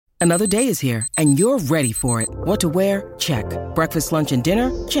Another day is here, and you're ready for it. What to wear? Check. Breakfast, lunch, and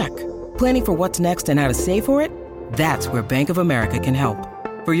dinner? Check. Planning for what's next and how to save for it? That's where Bank of America can help.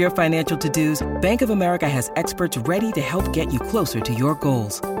 For your financial to-dos, Bank of America has experts ready to help get you closer to your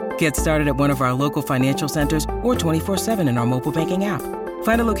goals. Get started at one of our local financial centers or 24/7 in our mobile banking app.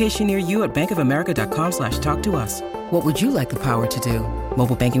 Find a location near you at bankofamerica.com/talktous. What would you like the power to do?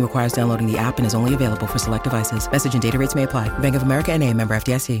 Mobile banking requires downloading the app and is only available for select devices. Message and data rates may apply. Bank of America N.A., member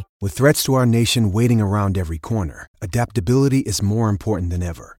FDIC. With threats to our nation waiting around every corner, adaptability is more important than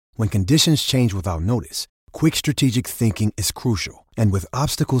ever. When conditions change without notice, quick strategic thinking is crucial. And with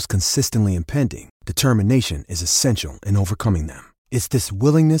obstacles consistently impending, determination is essential in overcoming them. It's this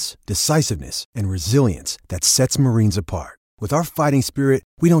willingness, decisiveness, and resilience that sets Marines apart. With our fighting spirit,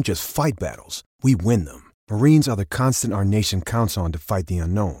 we don't just fight battles, we win them. Marines are the constant our nation counts on to fight the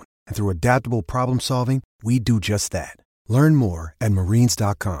unknown. And through adaptable problem solving, we do just that. Learn more at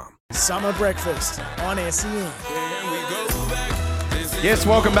marines.com. Summer Breakfast on SEN. Yes,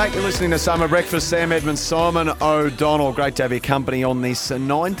 welcome back. You're listening to Summer Breakfast. Sam Edmonds, Simon O'Donnell. Great to have your company on this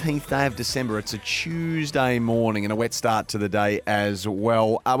 19th day of December. It's a Tuesday morning and a wet start to the day as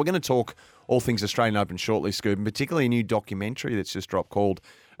well. We're going to talk all things Australian Open shortly, Scoop, and particularly a new documentary that's just dropped called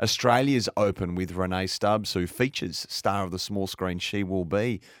Australia's Open with Renee Stubbs, who features star of the small screen She Will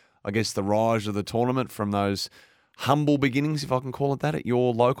Be. I guess the rise of the tournament from those humble beginnings, if I can call it that, at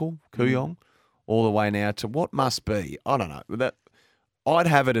your local, Kooyong, all the way now to what must be, I don't know, I'd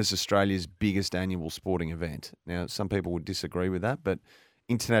have it as Australia's biggest annual sporting event. Now, some people would disagree with that, but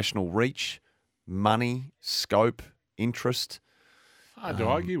international reach, money, scope, interest. Hard to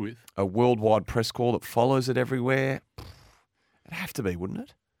argue with. A worldwide press call that follows it everywhere. It'd have to be, wouldn't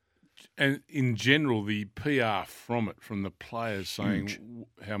it? And in general, the PR from it, from the players saying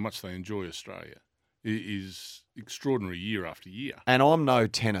how much they enjoy Australia, is extraordinary year after year. And I'm no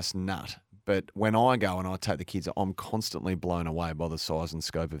tennis nut, but when I go and I take the kids, I'm constantly blown away by the size and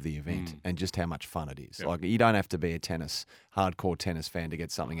scope of the event and just how much fun it is. Yep. Like, you don't have to be a hardcore tennis fan to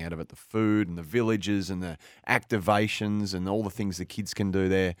get something out of it. The food and the villages and the activations and all the things the kids can do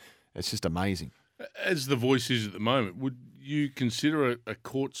there, it's just amazing. As the voice is at the moment, would you consider a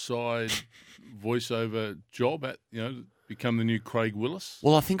courtside voiceover job become the new Craig Willis?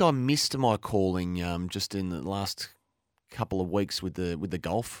 Well, I think I missed my calling just in the last couple of weeks with the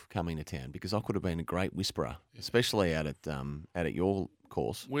golf coming to town, because I could have been a great whisperer, especially out at your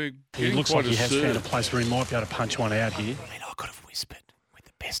course. He looks like he has found a place where he might be able to punch one out here. I mean, I could have whispered with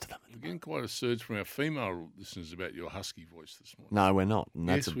the best of them. We're getting quite a surge from our female listeners about your husky voice this morning. No, we're not. And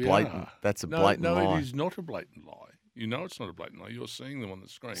that's Yes, a we blatant. are. That's a blatant lie. No, it is not a blatant lie. You know it's not a blatant lie. You're seeing them on the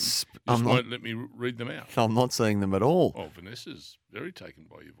screen. You I'm just not- won't let me read them out. I'm not seeing them at all. Oh, Vanessa's very taken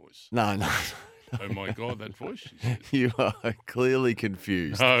by your voice. No. Oh, my God, that voice, she says. You are clearly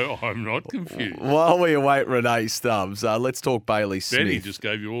confused. No, I'm not confused. While we await Renee Stubbs, let's talk Bailey Smith. Betty just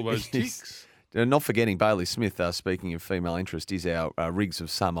gave you all those ticks. Not forgetting Bailey Smith, speaking of female interest, is our Rigs of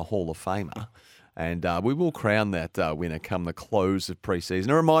Summer Hall of Famer. And we will crown that winner come the close of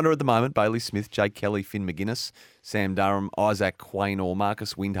pre-season. A reminder at the moment, Bailey Smith, Jake Kelly, Finn McGuinness, Sam Durham, Isaac Quaynor,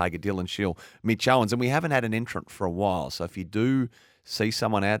 Marcus Windhager, Dylan Schill, Mitch Owens. And we haven't had an entrant for a while. So if you do see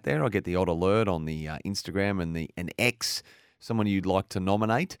someone out there, I'll get the odd alert on the Instagram and an X, someone you'd like to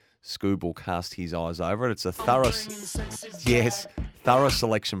nominate, Scoob will cast his eyes over it. It's a thorough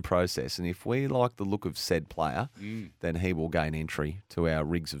selection process. And if we like the look of said player, then he will gain entry to our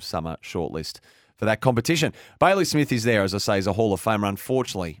Rigs of Summer shortlist for that competition. Bailey Smith is there, as I say, as a Hall of Famer.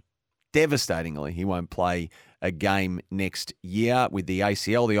 Unfortunately, devastatingly, he won't play a game next year with the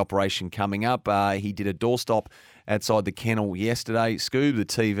ACL, the operation coming up. He did a doorstop outside the kennel yesterday. Scoob, the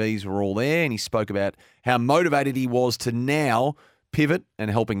TVs were all there, and he spoke about how motivated he was to now pivot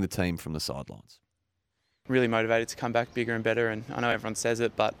and helping the team from the sidelines. Really motivated to come back bigger and better, and I know everyone says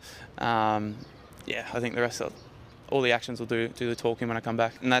it, but I think the rest of all the actions will do the talking when I come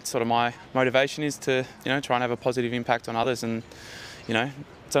back. And that's sort of my motivation, is to try and have a positive impact on others. And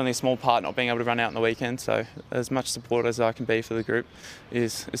it's only a small part not being able to run out on the weekend, so as much support as I can be for the group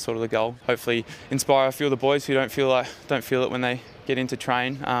is sort of the goal. Hopefully inspire a few of the boys who don't feel it when they get into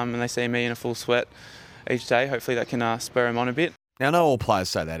train and they see me in a full sweat each day. Hopefully that can spur them on a bit. Now, I know all players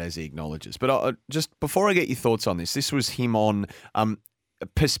say that, as he acknowledges, but just before I get your thoughts on this was him on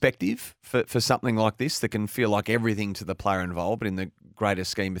perspective for something like this that can feel like everything to the player involved, but in the greater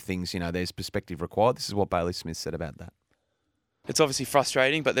scheme of things, there's perspective required. This is what Bailey Smith said about that. It's obviously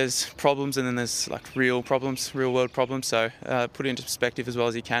frustrating, but there's problems, and then there's real world problems. So put it into perspective as well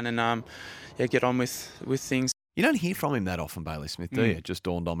as you can, and get on with things. You don't hear from him that often, Bailey Smith, do you? It just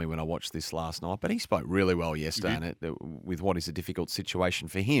dawned on me when I watched this last night. But he spoke really well yesterday with what is a difficult situation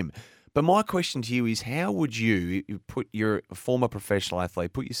for him. But my question to you is, how would you put your former professional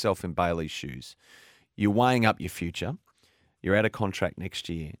athlete, put yourself in Bailey's shoes? You're weighing up your future. You're out of contract next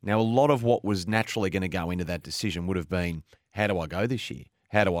year. Now, a lot of what was naturally going to go into that decision would have been, how do I go this year?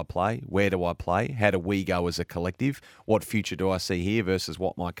 How do I play? Where do I play? How do we go as a collective? What future do I see here versus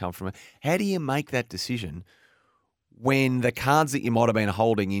what might come from it? How do you make that decision when the cards that you might have been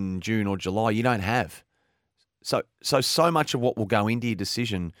holding in June or July, you don't have? So much of what will go into your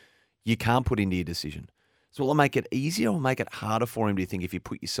decision, you can't put into your decision. So will it make it easier or make it harder for him, do you think, if you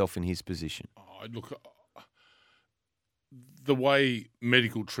put yourself in his position? Look, the way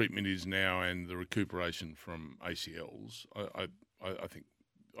medical treatment is now and the recuperation from ACLs,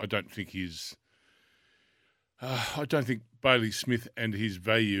 I don't think Bailey Smith and his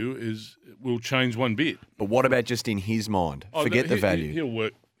value will change one bit. But what about just in his mind? Forget the value.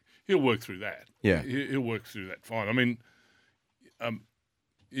 He'll work through that. Yeah, he'll work through that fine. I mean,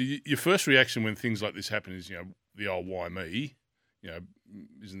 your first reaction when things like this happen is, the old "why me?"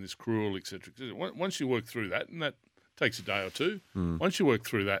 Isn't this cruel, etc. Once you work through that, and that takes a day or two. Once you work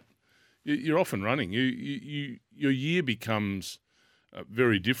through that, you're off and running. Your year becomes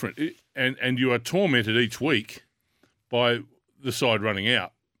very different, and you are tormented each week by the side running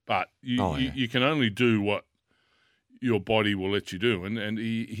out. But you can only do what your body will let you do, and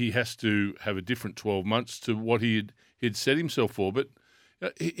he has to have a different 12 months to what he'd set himself for. But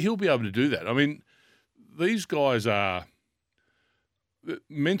he'll be able to do that. I mean, these guys are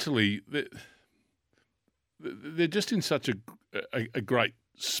mentally they're just in such a great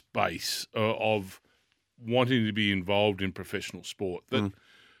space of wanting to be involved in professional sport that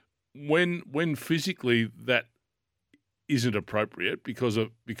when physically that isn't appropriate because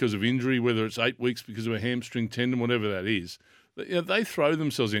of injury, whether it's 8 weeks because of a hamstring tendon, whatever that is, they throw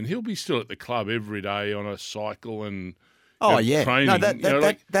themselves in. He'll be still at the club every day on a cycle and training.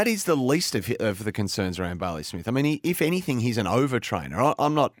 No, that is the least of the concerns around Bailey Smith. I mean, if anything, he's an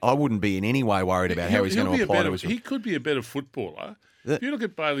overtrainer. I wouldn't be in any way worried about how he's going to apply to his. He could be a better footballer. If you look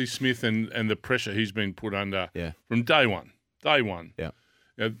at Bailey Smith and the pressure he's been put under from day one. Yeah.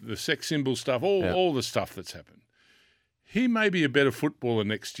 The sex symbol stuff, all the stuff that's happened. He may be a better footballer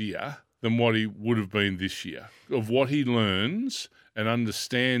next year than what he would have been this year, of what he learns and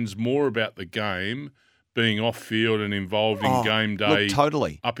understands more about the game, being off-field and involved in game day,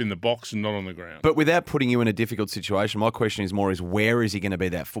 totally up in the box and not on the ground. But without putting you in a difficult situation, my question is where is he going to be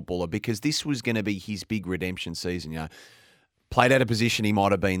that footballer? Because this was going to be his big redemption season. Played out of position he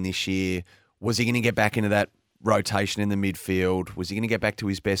might have been this year. Was he going to get back into that rotation in the midfield? Was he going to get back to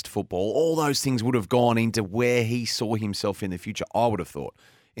his best football? All those things would have gone into where he saw himself in the future, I would have thought,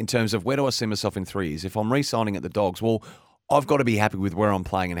 in terms of where do I see myself in 3 years? If I'm re-signing at the Dogs, well, I've got to be happy with where I'm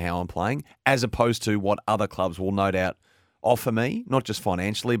playing and how I'm playing, as opposed to what other clubs will no doubt offer me, not just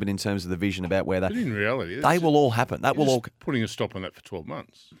financially, but in terms of the vision about where But in reality, they will all happen. That will all putting a stop on that for 12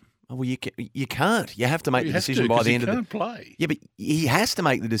 months. Well, you can't. You have to make the decision by the end of the. He can't play. Yeah, but he has to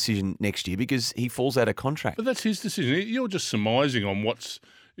make the decision next year because he falls out of contract. But that's his decision. You're just surmising on what's.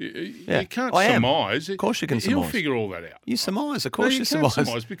 You can't I am. surmise. Of course you can surmise. He'll figure all that out. You surmise. Of course you you can't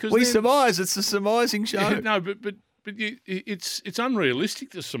surmise. Because we surmise. It's a surmising show. Yeah, no, but it's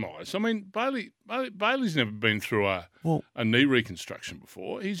unrealistic to surmise. I mean, Bailey's never been through a knee reconstruction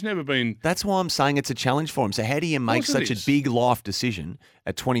before. He's never been. That's why I'm saying it's a challenge for him. So how do you make such a big life decision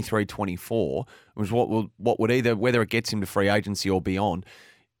at 23, 24, which what would either, whether it gets him to free agency or beyond,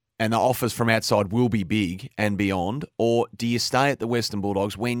 and the offers from outside will be big and beyond, or do you stay at the Western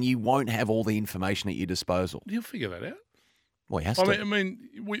Bulldogs when you won't have all the information at your disposal? He'll figure that out. Well, he has to. I mean,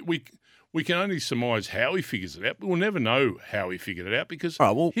 we can only surmise how he figures it out, but we'll never know how he figured it out because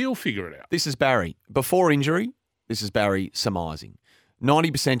he'll figure it out. This is Barry. Before injury, this is Barry surmising.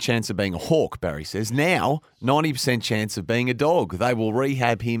 90% chance of being a Hawk, Barry says. Now, 90% chance of being a Dog. They will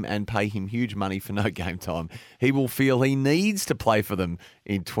rehab him and pay him huge money for no game time. He will feel he needs to play for them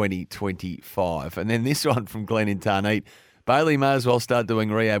in 2025. And then this one from Glenn in Tarneet. Bailey may as well start doing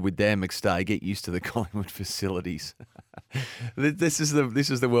rehab with Dan McStay. Get used to the Collingwood facilities. This is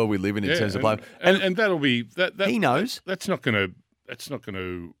the world we live in terms of play. And that'll be that he knows. That's not going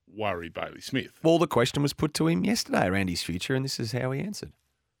to worry Bailey Smith. Well, the question was put to him yesterday around his future, and this is how he answered.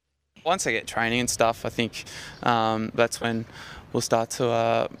 Once I get training and stuff, I think that's when we'll start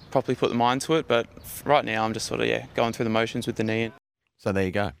to properly put the mind to it. But right now, I'm just sort of going through the motions with the knee. So there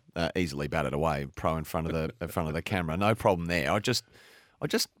you go. Easily batted away, pro in front of the camera. No problem there. I just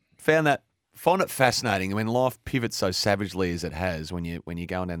found that find it fascinating when life pivots so savagely as it has. When you're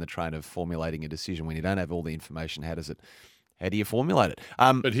going down the train of formulating a decision, when you don't have all the information, how do you formulate it?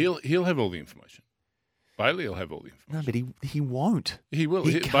 But he'll have all the information. Bailey will have all the information. No, but he won't. He will.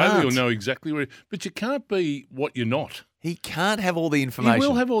 He Bailey can't. will know exactly where. But you can't be what you're not. He can't have all the information. He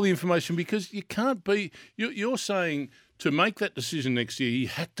will have all the information because you can't be. You're saying to make that decision next year, he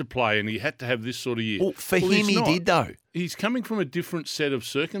had to play and he had to have this sort of year. Well, for him, he did though. He's coming from a different set of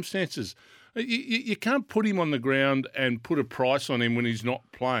circumstances. You can't put him on the ground and put a price on him when he's not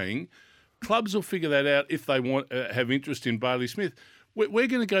playing. Clubs will figure that out if they want have interest in Bailey Smith. We're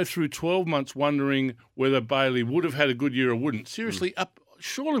going to go through 12 months wondering whether Bailey would have had a good year or wouldn't. Seriously,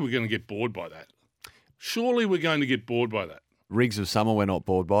 surely we're going to get bored by that. Surely we're going to get bored by that. Rigs of summer we're not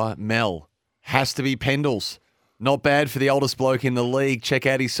bored by. Mel, has to be Pendles. Not bad for the oldest bloke in the league. Check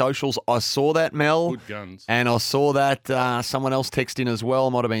out his socials. I saw that, Mel. Good guns. And I saw that someone else texted in as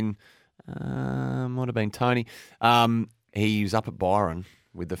well. Might have been Tony. He's up at Byron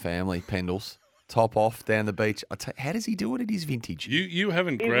with the family, Pendles. Top off down the beach. How does he do it at his vintage? You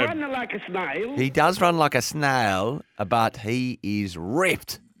haven't He's grabbed. running like a snail. He does run like a snail, but he is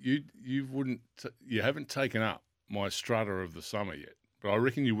ripped. You haven't taken up my strutter of the summer yet, but I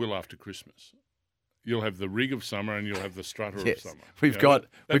reckon you will after Christmas. You'll have the rig of summer and you'll have the strutter of summer. We've got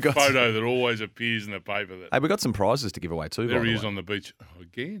photo that always appears in the paper. Hey, we've got some prizes to give away too. There by he the is way. on the beach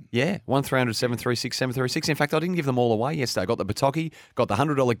again. Yeah, 1300 736 736. In fact, I didn't give them all away yesterday. I got the Bataki, got the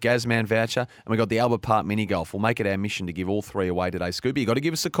 $100 Gazman voucher, and we got the Albert Park mini golf. We'll make it our mission to give all three away today, Scooby. You got to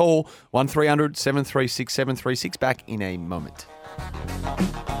give us a call, 1300 736 736. Back in a moment.